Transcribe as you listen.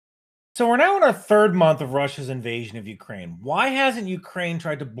So we're now in our third month of Russia's invasion of Ukraine. Why hasn't Ukraine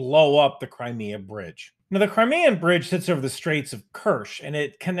tried to blow up the Crimea Bridge? Now, the Crimean Bridge sits over the Straits of Kerch and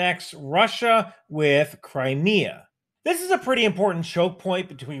it connects Russia with Crimea. This is a pretty important choke point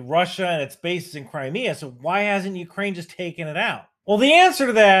between Russia and its bases in Crimea, so why hasn't Ukraine just taken it out? Well, the answer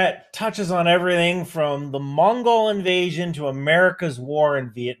to that touches on everything from the Mongol invasion to America's war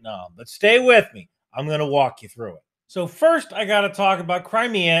in Vietnam. But stay with me, I'm going to walk you through it. So, first, I got to talk about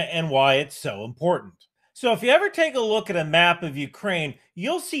Crimea and why it's so important. So, if you ever take a look at a map of Ukraine,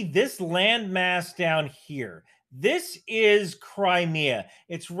 you'll see this landmass down here. This is Crimea.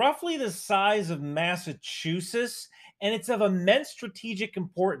 It's roughly the size of Massachusetts, and it's of immense strategic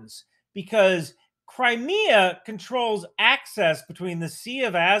importance because Crimea controls access between the Sea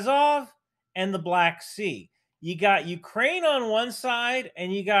of Azov and the Black Sea. You got Ukraine on one side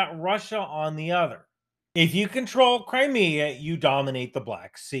and you got Russia on the other. If you control Crimea, you dominate the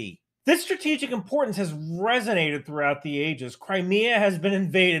Black Sea. This strategic importance has resonated throughout the ages. Crimea has been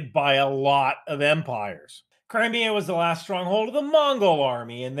invaded by a lot of empires. Crimea was the last stronghold of the Mongol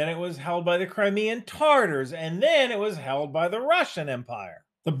army, and then it was held by the Crimean Tartars, and then it was held by the Russian Empire.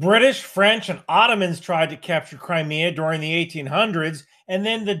 The British, French, and Ottomans tried to capture Crimea during the 1800s, and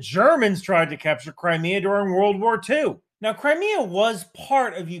then the Germans tried to capture Crimea during World War II. Now, Crimea was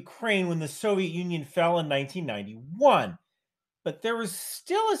part of Ukraine when the Soviet Union fell in 1991, but there was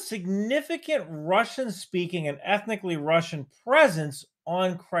still a significant Russian speaking and ethnically Russian presence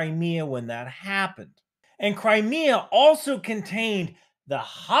on Crimea when that happened. And Crimea also contained the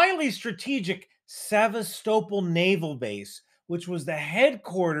highly strategic Sevastopol Naval Base, which was the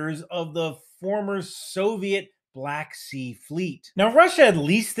headquarters of the former Soviet Black Sea Fleet. Now, Russia had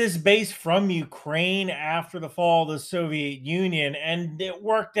leased this base from Ukraine after the fall of the Soviet Union, and it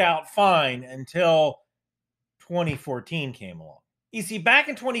worked out fine until 2014 came along. You see, back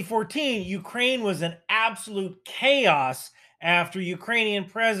in 2014, Ukraine was in absolute chaos after Ukrainian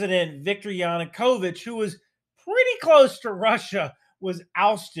President Viktor Yanukovych, who was pretty close to Russia, was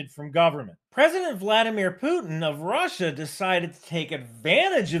ousted from government. President Vladimir Putin of Russia decided to take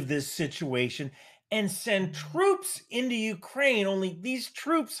advantage of this situation and send troops into Ukraine, only these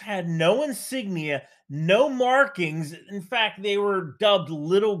troops had no insignia, no markings. In fact, they were dubbed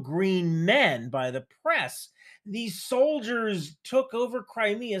little green men by the press. These soldiers took over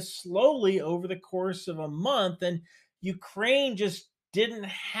Crimea slowly over the course of a month, and Ukraine just didn't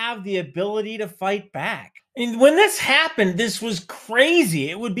have the ability to fight back. And when this happened, this was crazy.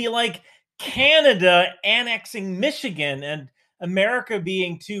 It would be like Canada annexing Michigan and America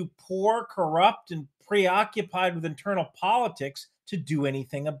being too poor, corrupt, and preoccupied with internal politics to do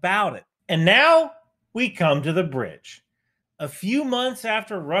anything about it. And now we come to the bridge. A few months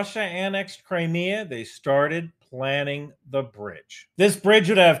after Russia annexed Crimea, they started planning the bridge. This bridge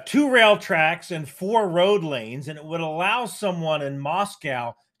would have 2 rail tracks and 4 road lanes, and it would allow someone in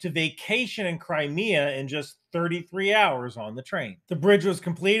Moscow to vacation in Crimea in just 33 hours on the train. The bridge was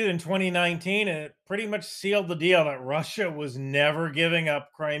completed in 2019, and it pretty much sealed the deal that Russia was never giving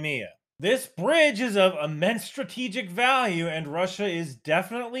up Crimea. This bridge is of immense strategic value, and Russia is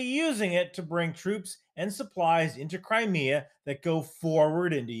definitely using it to bring troops and supplies into Crimea that go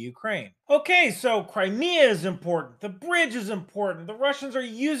forward into Ukraine. Okay, so Crimea is important. The bridge is important. The Russians are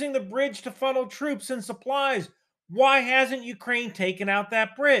using the bridge to funnel troops and supplies. Why hasn't Ukraine taken out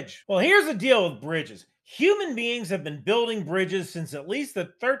that bridge? Well, here's the deal with bridges. Human beings have been building bridges since at least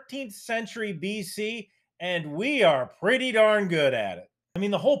the 13th century BC, and we are pretty darn good at it. I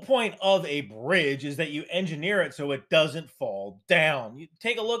mean, the whole point of a bridge is that you engineer it so it doesn't fall down. You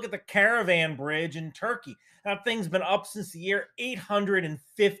take a look at the Caravan Bridge in Turkey. That thing's been up since the year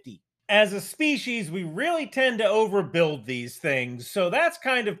 850. As a species, we really tend to overbuild these things, so that's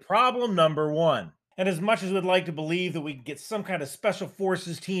kind of problem number one. And as much as we'd like to believe that we could get some kind of special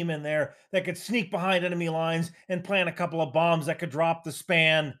forces team in there that could sneak behind enemy lines and plant a couple of bombs that could drop the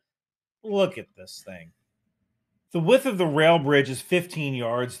span, look at this thing. The width of the rail bridge is 15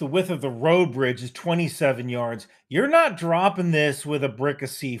 yards. The width of the road bridge is 27 yards. You're not dropping this with a brick of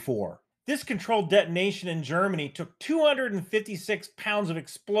C4. This controlled detonation in Germany took 256 pounds of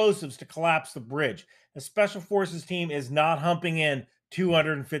explosives to collapse the bridge. A special forces team is not humping in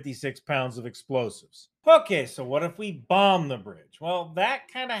 256 pounds of explosives. Okay, so what if we bomb the bridge? Well,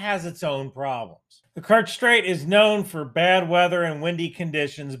 that kind of has its own problems. The Kerch Strait is known for bad weather and windy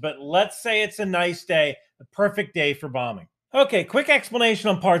conditions, but let's say it's a nice day, a perfect day for bombing. Okay, quick explanation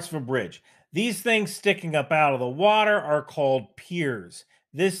on parts of a bridge. These things sticking up out of the water are called piers.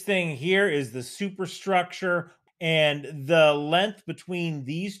 This thing here is the superstructure, and the length between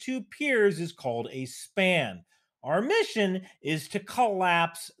these two piers is called a span. Our mission is to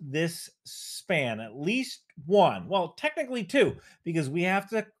collapse this span, at least one. Well, technically two, because we have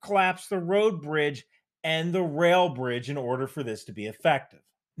to collapse the road bridge and the rail bridge in order for this to be effective.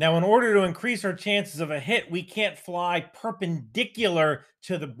 Now, in order to increase our chances of a hit, we can't fly perpendicular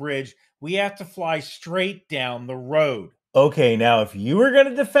to the bridge. We have to fly straight down the road. Okay, now if you were going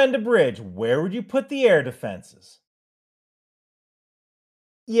to defend a bridge, where would you put the air defenses?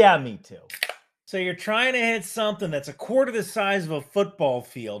 Yeah, me too. So you're trying to hit something that's a quarter the size of a football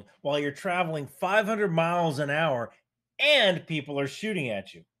field while you're traveling 500 miles an hour and people are shooting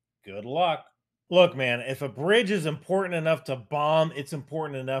at you. Good luck. Look, man, if a bridge is important enough to bomb, it's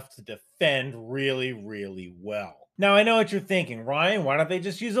important enough to defend really, really well. Now, I know what you're thinking, Ryan, why don't they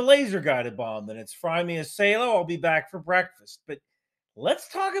just use a laser guided bomb? Then it's fry me a salo, I'll be back for breakfast. But let's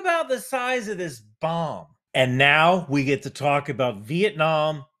talk about the size of this bomb. And now we get to talk about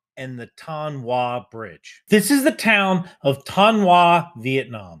Vietnam and the Thanh Hoa Bridge. This is the town of Thanh Hoa,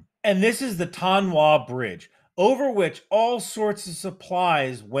 Vietnam. And this is the Thanh Hoa Bridge, over which all sorts of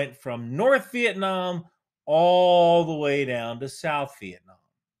supplies went from North Vietnam all the way down to South Vietnam.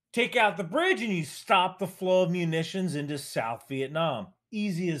 Take out the bridge and you stop the flow of munitions into South Vietnam.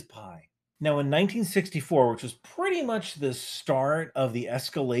 Easy as pie. Now, in 1964, which was pretty much the start of the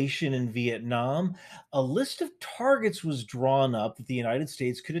escalation in Vietnam, a list of targets was drawn up that the United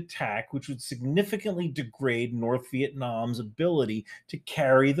States could attack, which would significantly degrade North Vietnam's ability to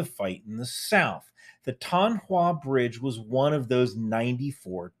carry the fight in the South. The Thanh Hoa Bridge was one of those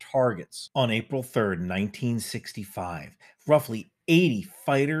 94 targets. On April 3rd, 1965, roughly 80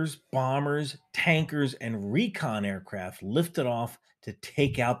 fighters, bombers, tankers, and recon aircraft lifted off to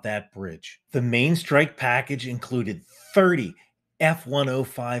take out that bridge. The main strike package included 30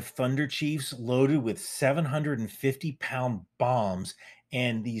 F-105 Thunder Chiefs loaded with 750-pound bombs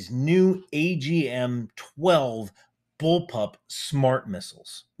and these new AGM-12 Bullpup smart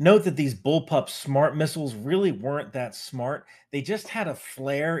missiles. Note that these Bullpup smart missiles really weren't that smart. They just had a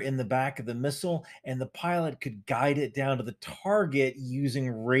flare in the back of the missile, and the pilot could guide it down to the target using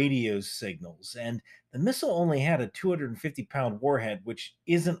radio signals. And the missile only had a 250-pound warhead, which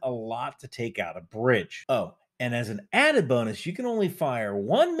isn't a lot to take out a bridge. Oh, and as an added bonus, you can only fire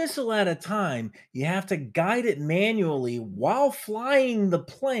one missile at a time. You have to guide it manually while flying the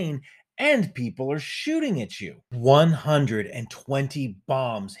plane, and people are shooting at you. 120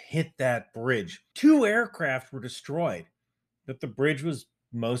 bombs hit that bridge. 2 aircraft were destroyed, but the bridge was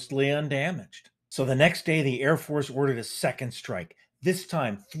mostly undamaged. So the next day, the Air Force ordered a second strike. This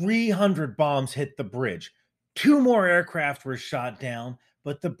time, 300 bombs hit the bridge. 2 more aircraft were shot down,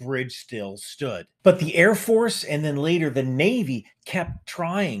 but the bridge still stood. But the Air Force and then later the Navy kept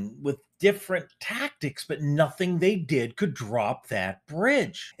trying with different tactics, but nothing they did could drop that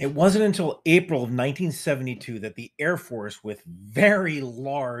bridge. It wasn't until April of 1972 that the Air Force, with very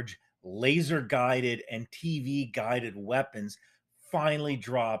large laser-guided and TV-guided weapons, finally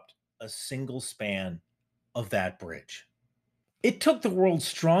dropped a single span of that bridge. It took the world's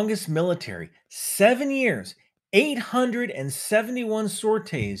strongest military 7 years, 871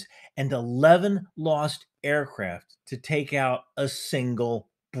 sorties, and 11 lost aircraft to take out a single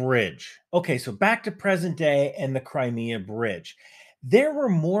bridge. Okay, so back to present day and the Crimea Bridge. There were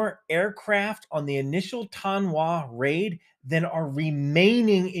more aircraft on the initial Thanh Hoa raid than are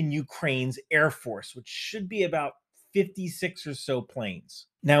remaining in Ukraine's Air Force, which should be about 56 or so planes.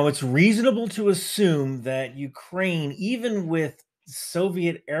 Now, it's reasonable to assume that Ukraine, even with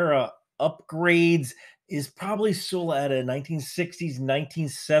Soviet era upgrades, is probably still at a 1960s,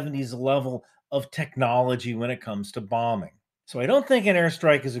 1970s level of technology when it comes to bombing. So I don't think an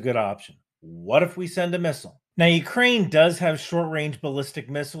airstrike is a good option. What if we send a missile? Now, Ukraine does have short-range ballistic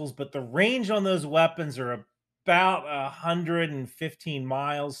missiles, but the range on those weapons are about 115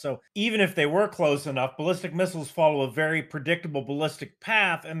 miles. So even if they were close enough, ballistic missiles follow a very predictable ballistic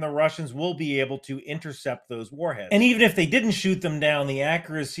path, and the Russians will be able to intercept those warheads. And even if they didn't shoot them down, the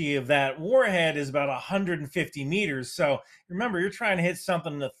accuracy of that warhead is about 150 meters. So remember, you're trying to hit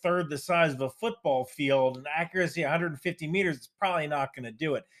something a third the size of a football field, and accuracy 150 meters is probably not going to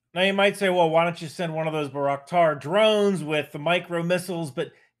do it. Now, you might say, well, why don't you send one of those Bayraktar drones with the micro missiles?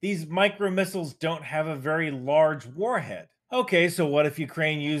 But these micro missiles don't have a very large warhead. Okay, so what if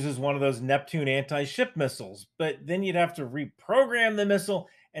Ukraine uses one of those Neptune anti-ship missiles? But then you'd have to reprogram the missile,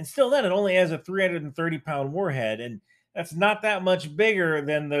 and still then it only has a 330-pound warhead, and that's not that much bigger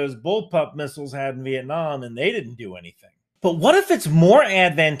than those Bullpup missiles had in Vietnam, and they didn't do anything. But what if it's more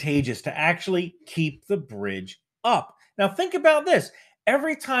advantageous to actually keep the bridge up? Now think about this.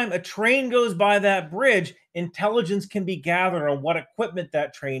 Every time a train goes by that bridge, intelligence can be gathered on what equipment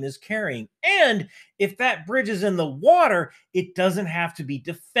that train is carrying. And if that bridge is in the water, it doesn't have to be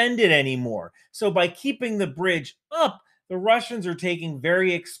defended anymore. So by keeping the bridge up, the Russians are taking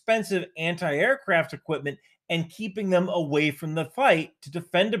very expensive anti aircraft equipment and keeping them away from the fight to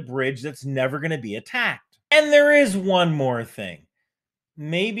defend a bridge that's never going to be attacked. And there is one more thing.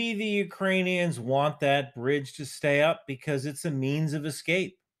 Maybe the Ukrainians want that bridge to stay up because it's a means of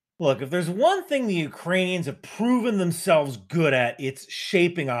escape. Look, if there's one thing the Ukrainians have proven themselves good at, it's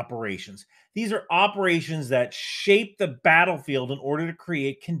shaping operations. These are operations that shape the battlefield in order to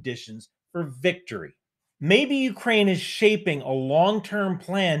create conditions for victory. Maybe Ukraine is shaping a long term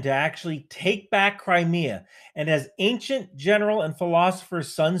plan to actually take back Crimea. And as ancient general and philosopher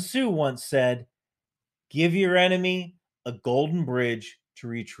Sun Tzu once said, give your enemy a golden bridge to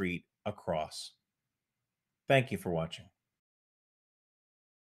retreat across. Thank you for watching.